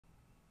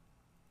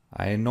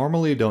I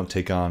normally don't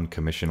take on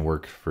commission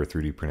work for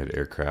 3D printed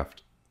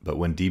aircraft, but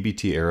when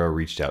DBT Aero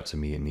reached out to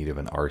me in need of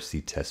an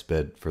RC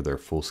testbed for their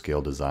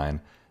full-scale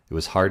design, it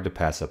was hard to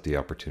pass up the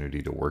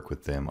opportunity to work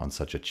with them on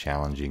such a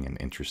challenging and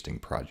interesting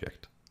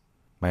project.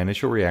 My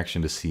initial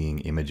reaction to seeing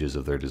images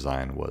of their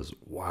design was,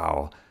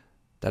 wow,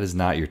 that is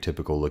not your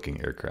typical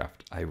looking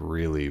aircraft. I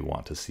really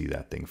want to see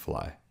that thing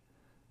fly.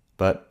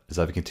 But as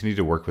I've continued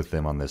to work with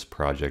them on this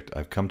project,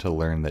 I've come to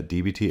learn that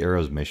DBT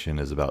Aero's mission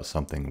is about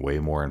something way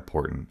more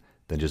important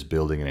than just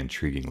building an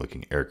intriguing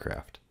looking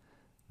aircraft.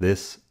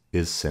 This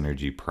is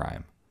Synergy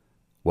Prime.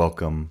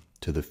 Welcome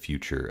to the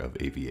future of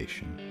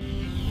aviation.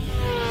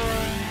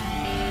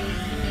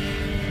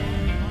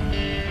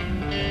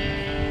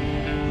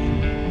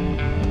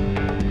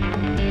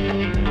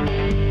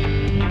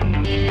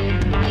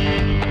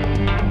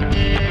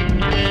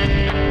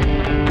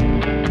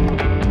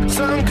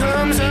 Sun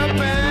comes up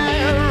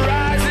and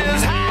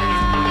rises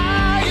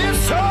high. It's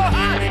so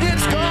hot,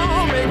 it's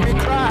gonna make me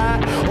cry.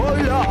 Oh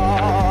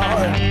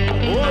Lord,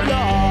 oh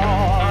Lord.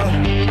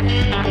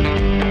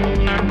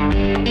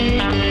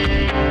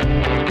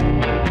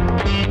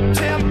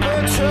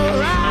 Temperature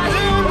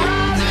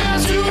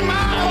rises to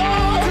my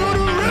heart, to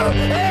the roof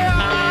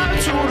and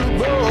to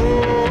the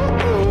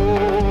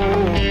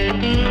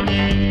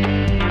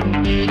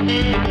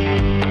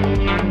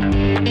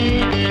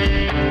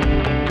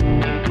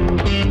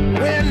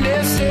Wind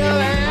is still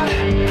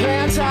and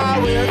plants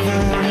are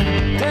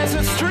withered.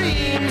 Desert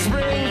streams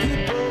bring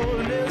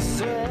people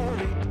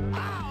misery.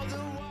 All the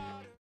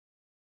water.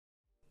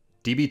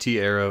 DBT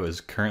Aero is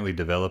currently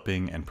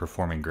developing and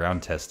performing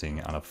ground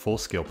testing on a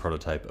full-scale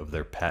prototype of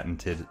their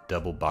patented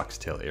double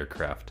boxtail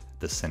aircraft,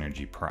 the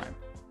Synergy Prime.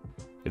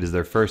 It is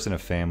their first in a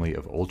family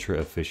of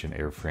ultra-efficient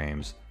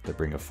airframes that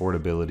bring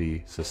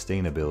affordability,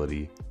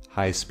 sustainability,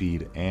 high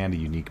speed, and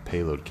unique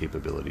payload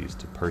capabilities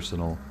to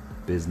personal,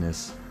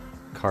 business,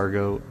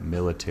 cargo,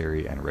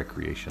 military, and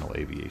recreational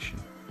aviation.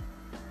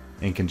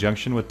 In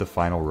conjunction with the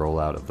final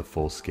rollout of the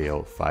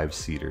full-scale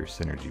 5-seater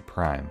Synergy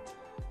Prime,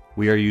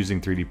 we are using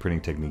 3D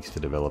printing techniques to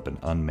develop an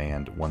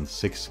unmanned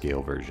 1/6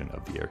 scale version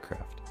of the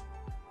aircraft.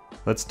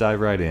 Let's dive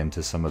right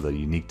into some of the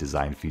unique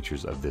design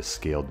features of this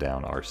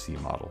scaled-down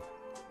RC model.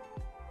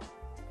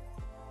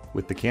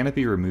 With the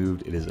canopy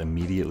removed, it is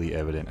immediately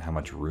evident how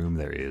much room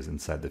there is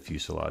inside the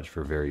fuselage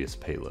for various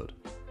payload.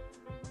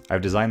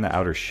 I've designed the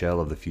outer shell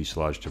of the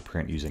fuselage to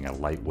print using a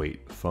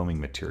lightweight foaming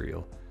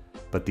material,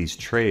 but these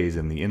trays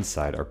in the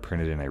inside are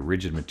printed in a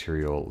rigid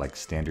material like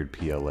standard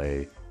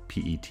PLA,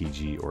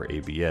 PETG, or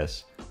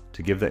ABS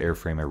to give the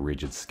airframe a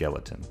rigid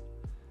skeleton.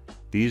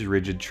 These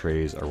rigid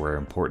trays are where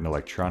important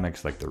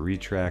electronics like the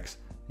retracts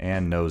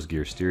and nose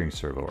gear steering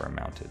servo are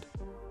mounted.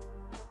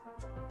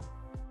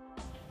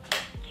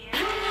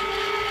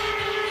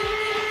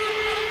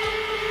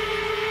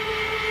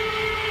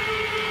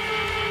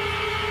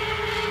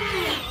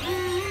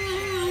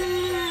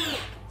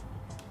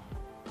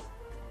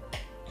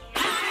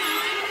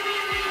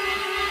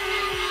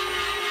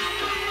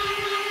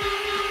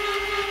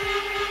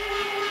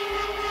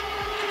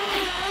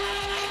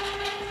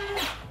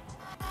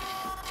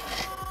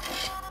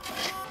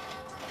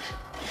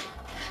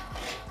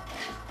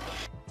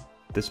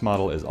 This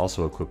model is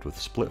also equipped with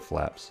split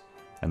flaps,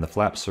 and the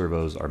flap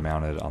servos are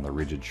mounted on the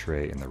rigid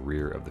tray in the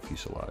rear of the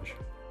fuselage.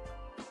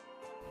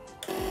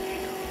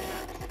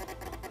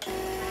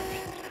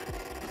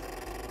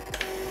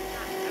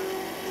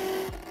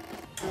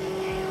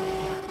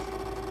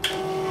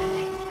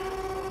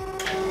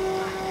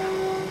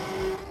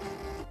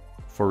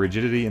 For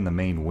rigidity in the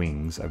main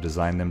wings, I've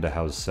designed them to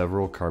house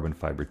several carbon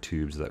fiber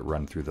tubes that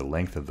run through the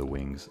length of the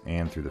wings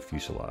and through the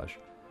fuselage.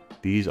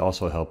 These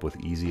also help with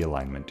easy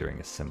alignment during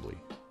assembly.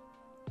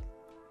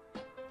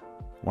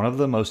 One of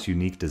the most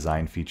unique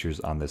design features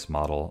on this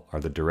model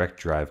are the direct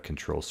drive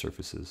control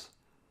surfaces.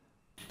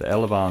 The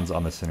elevons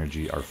on the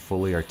Synergy are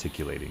fully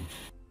articulating,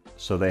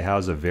 so they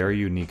house a very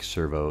unique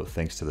servo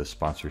thanks to the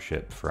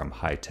sponsorship from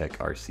High-Tech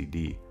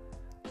RCD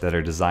that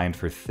are designed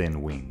for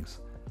thin wings,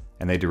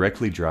 and they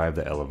directly drive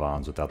the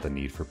elevons without the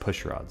need for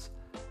push rods,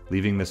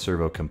 leaving the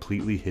servo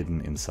completely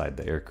hidden inside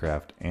the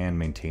aircraft and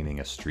maintaining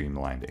a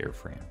streamlined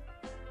airframe.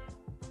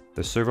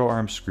 The servo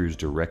arm screws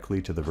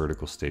directly to the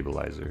vertical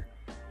stabilizer,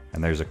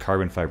 and there's a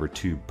carbon fiber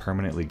tube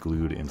permanently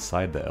glued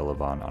inside the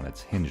elevon on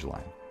its hinge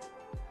line.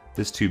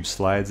 This tube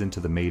slides into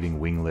the mating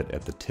winglet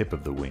at the tip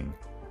of the wing,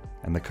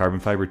 and the carbon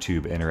fiber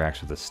tube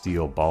interacts with a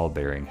steel ball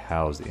bearing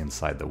housed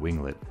inside the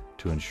winglet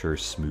to ensure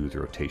smooth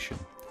rotation.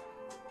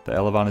 The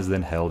elevon is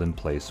then held in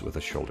place with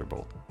a shoulder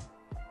bolt.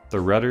 The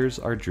rudders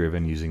are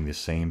driven using the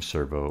same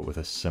servo with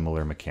a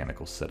similar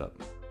mechanical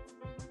setup.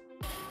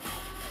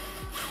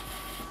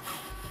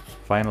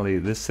 Finally,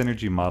 this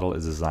Synergy model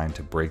is designed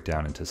to break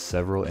down into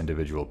several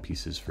individual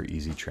pieces for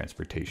easy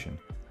transportation,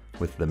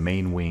 with the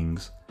main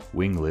wings,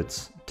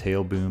 winglets,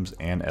 tail booms,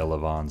 and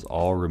elevons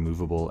all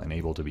removable and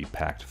able to be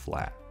packed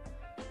flat.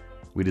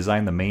 We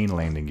designed the main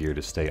landing gear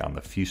to stay on the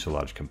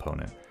fuselage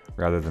component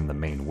rather than the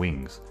main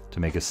wings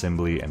to make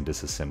assembly and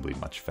disassembly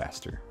much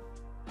faster.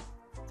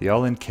 The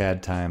all-in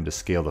CAD time to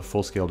scale the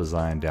full-scale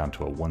design down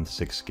to a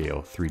 1/6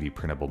 scale 3D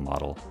printable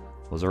model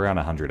was around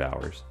 100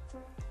 hours.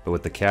 But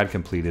with the CAD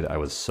completed, I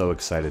was so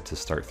excited to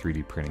start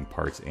 3D printing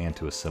parts and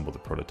to assemble the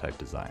prototype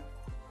design.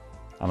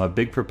 I'm a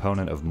big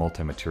proponent of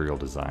multi-material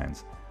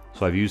designs,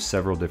 so I've used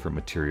several different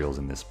materials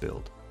in this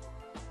build.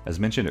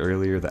 As mentioned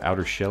earlier, the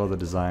outer shell of the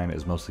design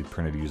is mostly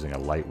printed using a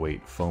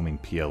lightweight foaming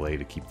PLA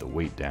to keep the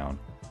weight down,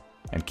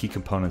 and key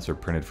components are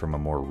printed from a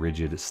more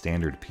rigid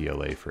standard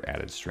PLA for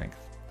added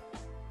strength.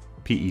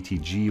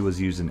 PETG was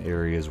used in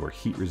areas where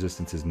heat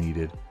resistance is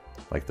needed,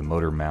 like the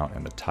motor mount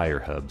and the tire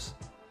hubs,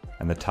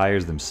 and the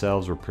tires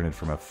themselves were printed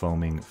from a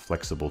foaming,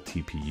 flexible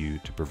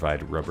TPU to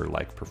provide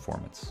rubber-like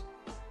performance.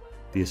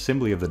 The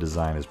assembly of the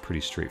design is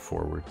pretty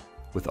straightforward,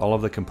 with all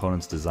of the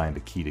components designed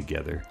to key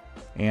together,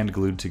 and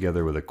glued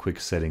together with a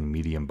quick-setting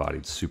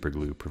medium-bodied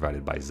superglue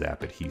provided by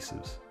Zap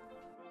Adhesives.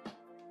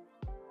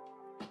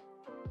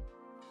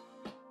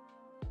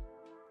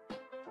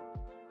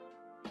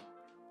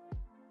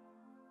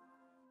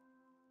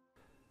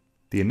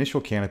 The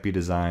initial canopy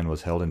design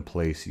was held in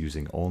place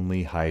using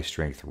only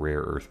high-strength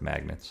rare earth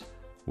magnets,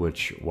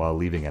 which, while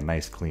leaving a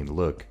nice clean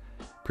look,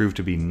 proved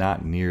to be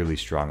not nearly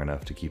strong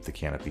enough to keep the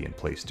canopy in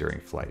place during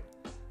flight.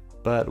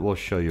 But we'll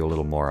show you a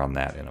little more on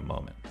that in a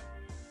moment.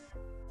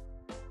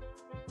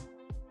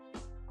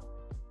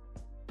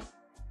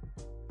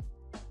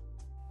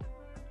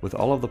 With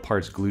all of the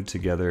parts glued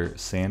together,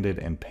 sanded,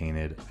 and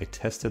painted, I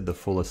tested the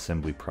full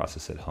assembly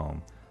process at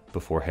home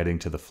before heading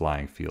to the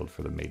flying field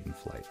for the maiden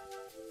flight.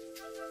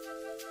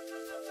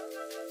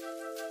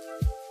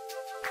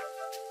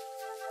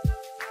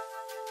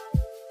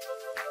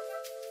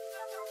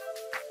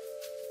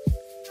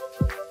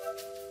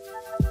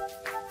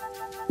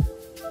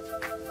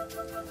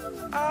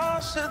 I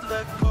said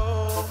let go.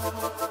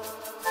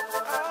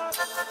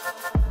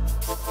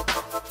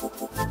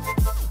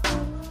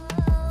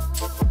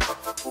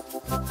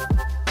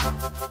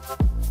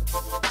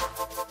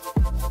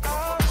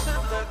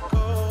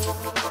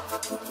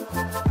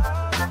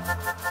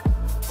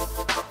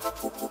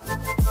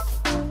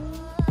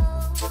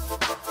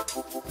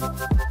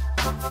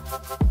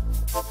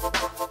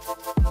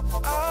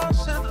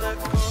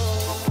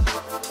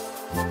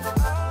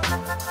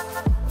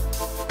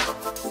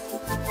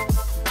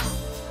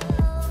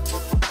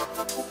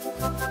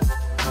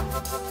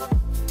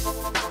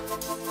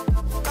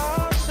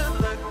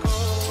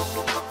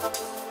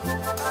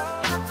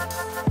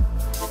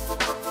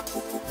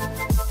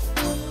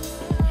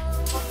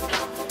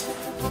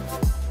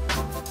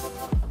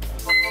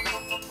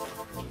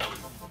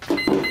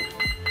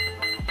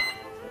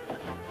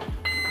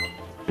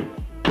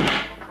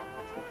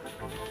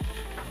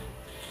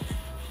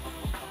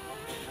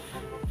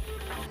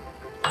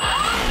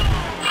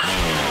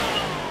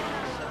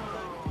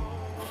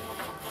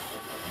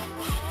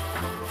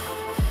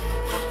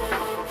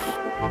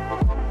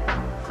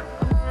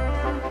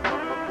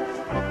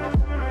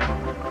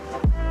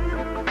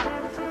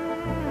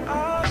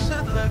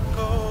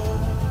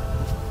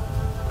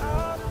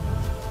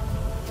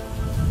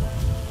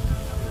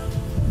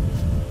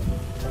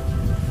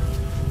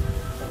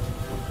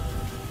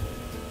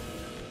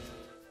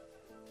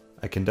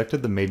 I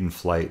conducted the maiden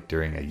flight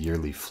during a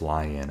yearly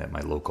fly-in at my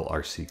local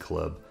RC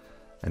club,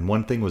 and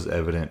one thing was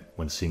evident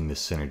when seeing the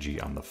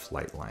synergy on the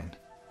flight line.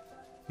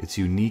 Its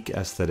unique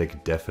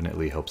aesthetic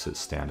definitely helps it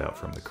stand out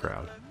from the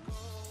crowd.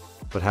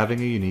 But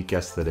having a unique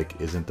aesthetic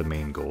isn't the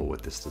main goal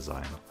with this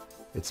design.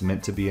 It's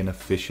meant to be an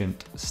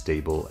efficient,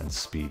 stable, and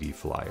speedy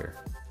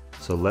flyer.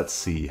 So let's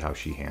see how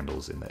she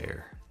handles in the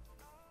air.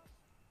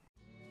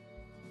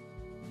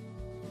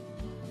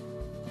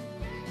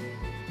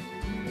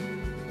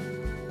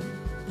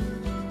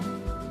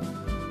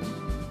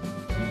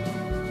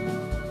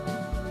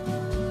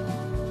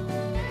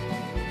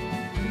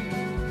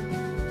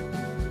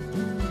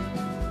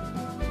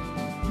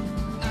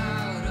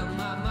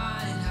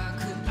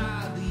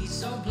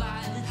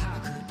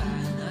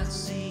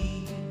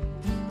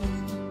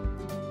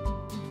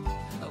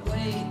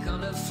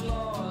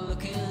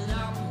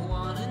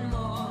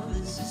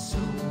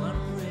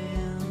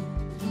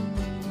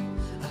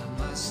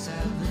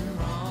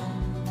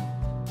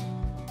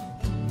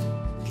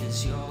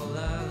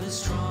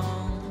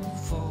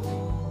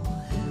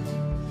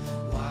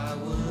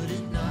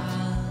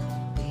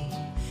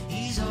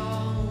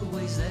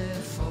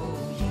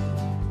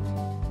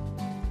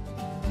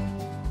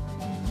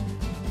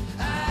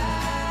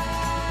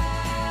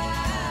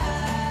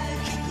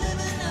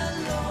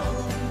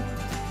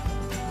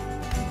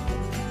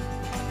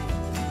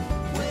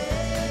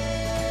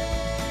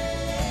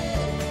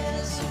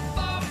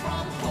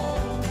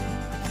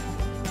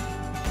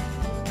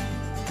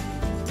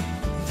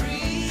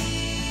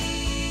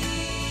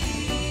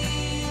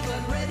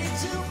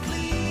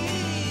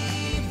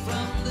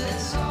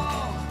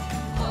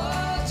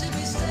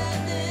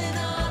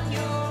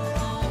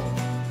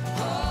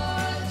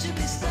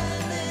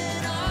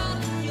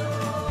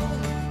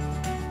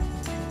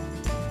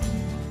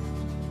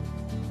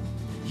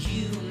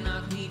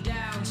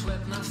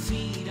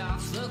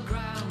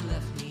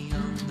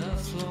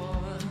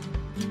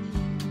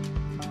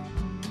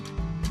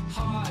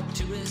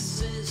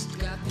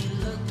 me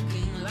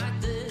looking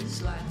like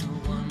this, like the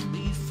one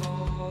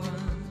before.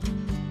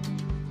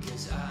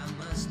 'Cause I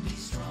must be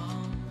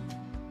strong.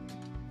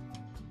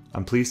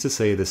 I'm pleased to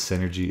say this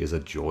Synergy is a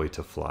joy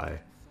to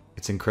fly.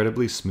 It's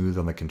incredibly smooth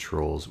on the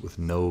controls with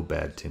no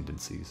bad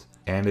tendencies,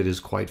 and it is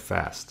quite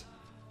fast.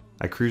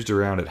 I cruised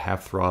around at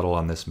half throttle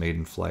on this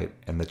maiden flight,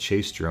 and the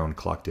chase drone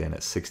clocked in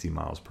at 60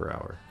 miles per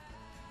hour.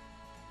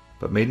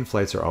 But maiden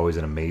flights are always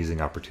an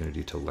amazing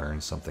opportunity to learn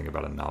something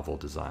about a novel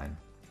design.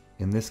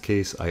 In this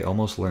case, I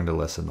almost learned a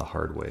lesson the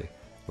hard way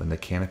when the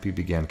canopy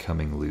began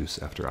coming loose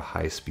after a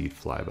high-speed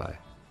flyby,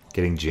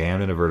 getting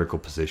jammed in a vertical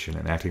position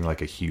and acting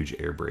like a huge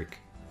air brake.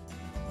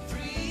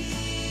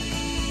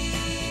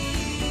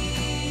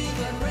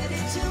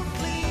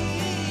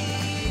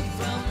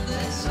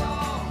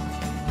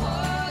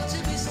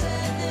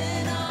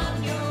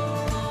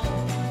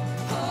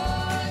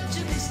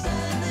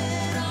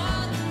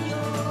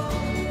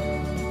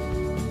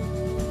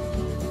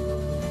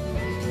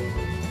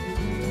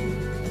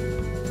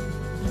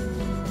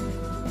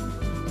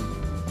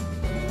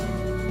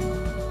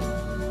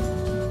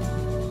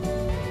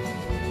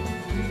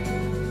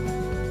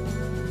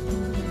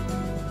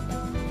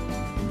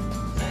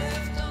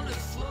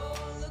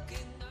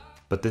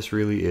 But this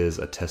really is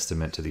a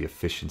testament to the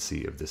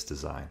efficiency of this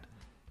design.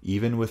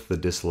 Even with the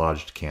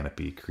dislodged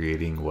canopy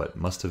creating what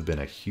must have been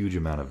a huge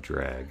amount of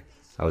drag,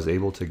 I was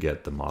able to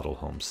get the model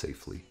home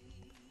safely.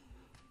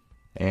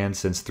 And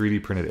since 3D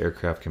printed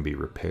aircraft can be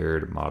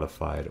repaired,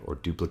 modified, or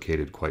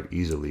duplicated quite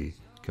easily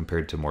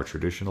compared to more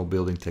traditional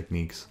building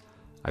techniques,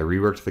 I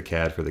reworked the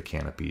CAD for the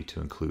canopy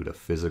to include a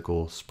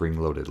physical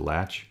spring-loaded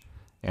latch,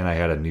 and I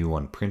had a new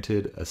one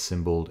printed,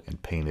 assembled,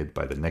 and painted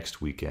by the next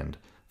weekend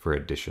for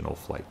additional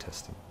flight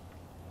testing.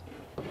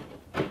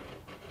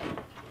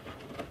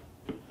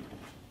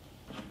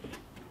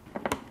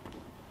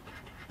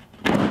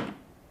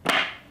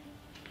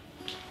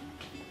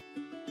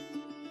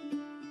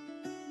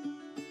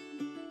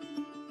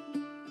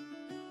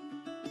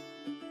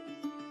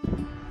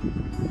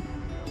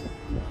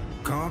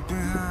 Caught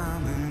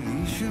behind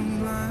Venetian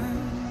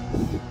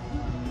blinds,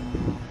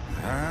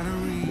 had to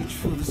reach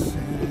for the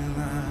city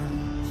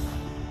lines.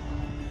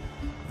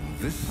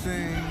 This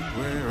ain't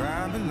where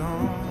I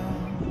belong.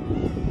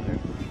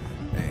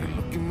 Hey,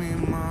 look at me,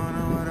 man,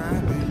 what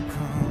I've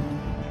become.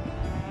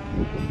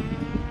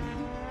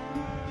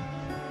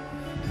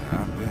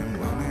 I've been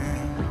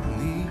running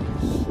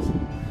east,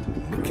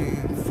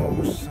 looking for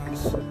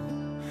sunset,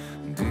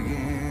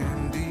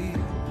 digging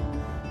deep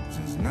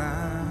since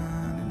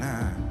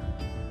 99.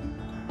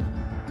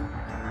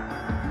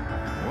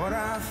 What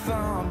I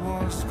thought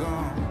was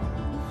gone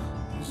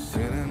was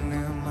sitting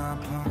in my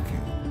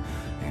pocket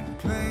in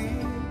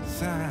plain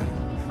sight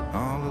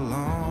all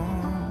along.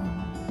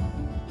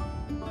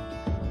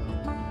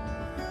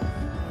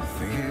 I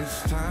think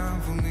it's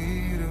time for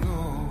me to go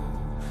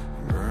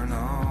and burn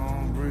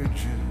all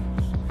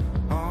bridges.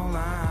 All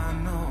I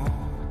know,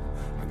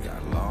 I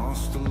got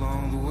lost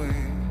along the way,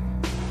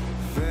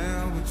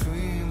 fell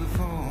between the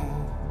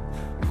foam,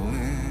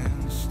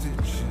 pulling the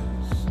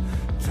stitches.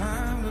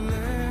 Time to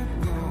let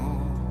go,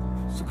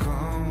 so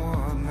come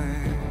what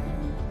may.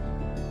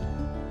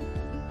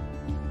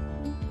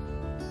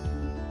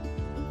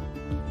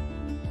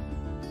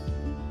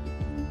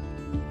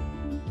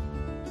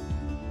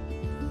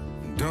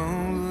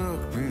 Don't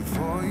look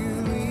before you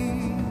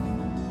leave.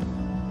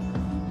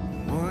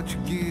 What you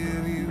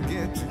give, you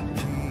get to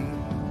keep.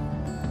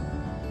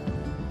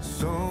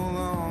 So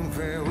long,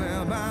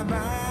 farewell,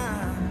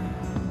 bye-bye.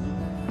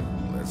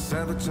 Let's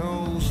have a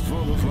toast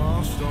for the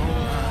lost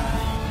on high.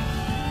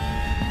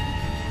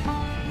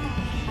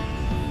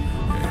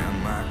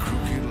 And my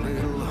crooked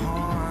little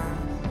heart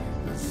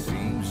that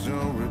seems so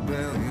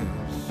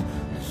rebellious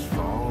is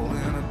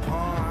falling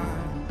apart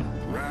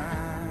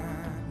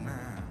right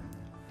now.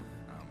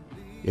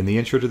 In the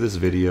intro to this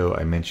video,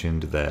 I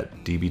mentioned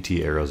that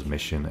DBT Aero's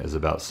mission is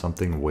about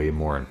something way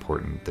more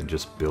important than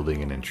just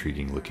building an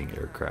intriguing looking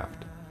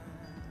aircraft.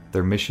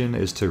 Their mission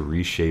is to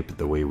reshape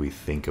the way we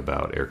think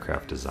about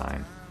aircraft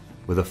design,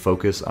 with a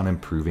focus on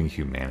improving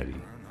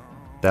humanity.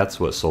 That's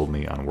what sold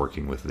me on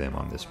working with them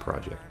on this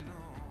project.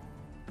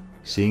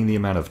 Seeing the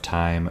amount of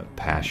time,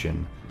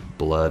 passion,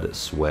 blood,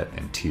 sweat,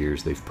 and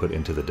tears they've put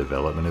into the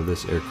development of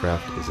this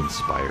aircraft is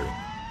inspiring.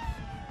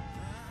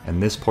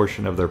 And this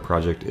portion of their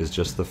project is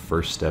just the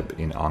first step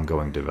in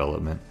ongoing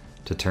development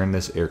to turn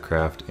this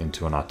aircraft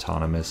into an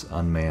autonomous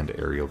unmanned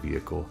aerial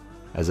vehicle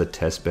as a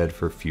testbed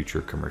for future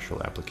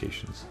commercial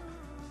applications.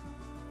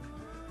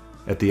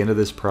 At the end of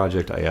this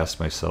project, I asked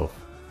myself,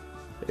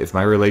 if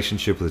my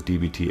relationship with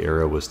DBT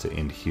Aero was to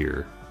end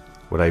here,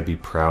 would I be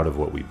proud of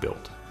what we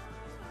built?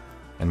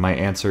 And my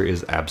answer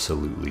is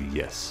absolutely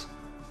yes.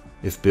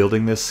 If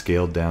building this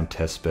scaled down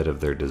testbed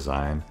of their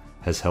design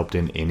has helped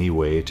in any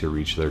way to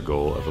reach their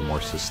goal of a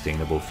more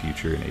sustainable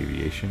future in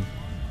aviation,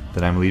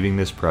 then I'm leaving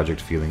this project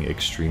feeling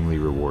extremely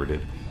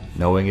rewarded,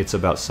 knowing it's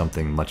about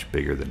something much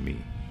bigger than me.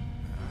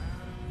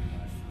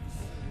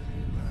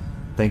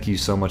 Thank you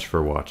so much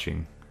for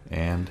watching,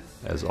 and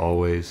as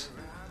always,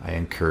 I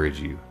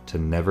encourage you to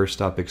never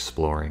stop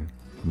exploring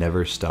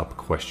never stop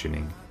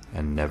questioning,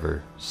 and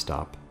never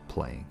stop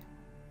playing.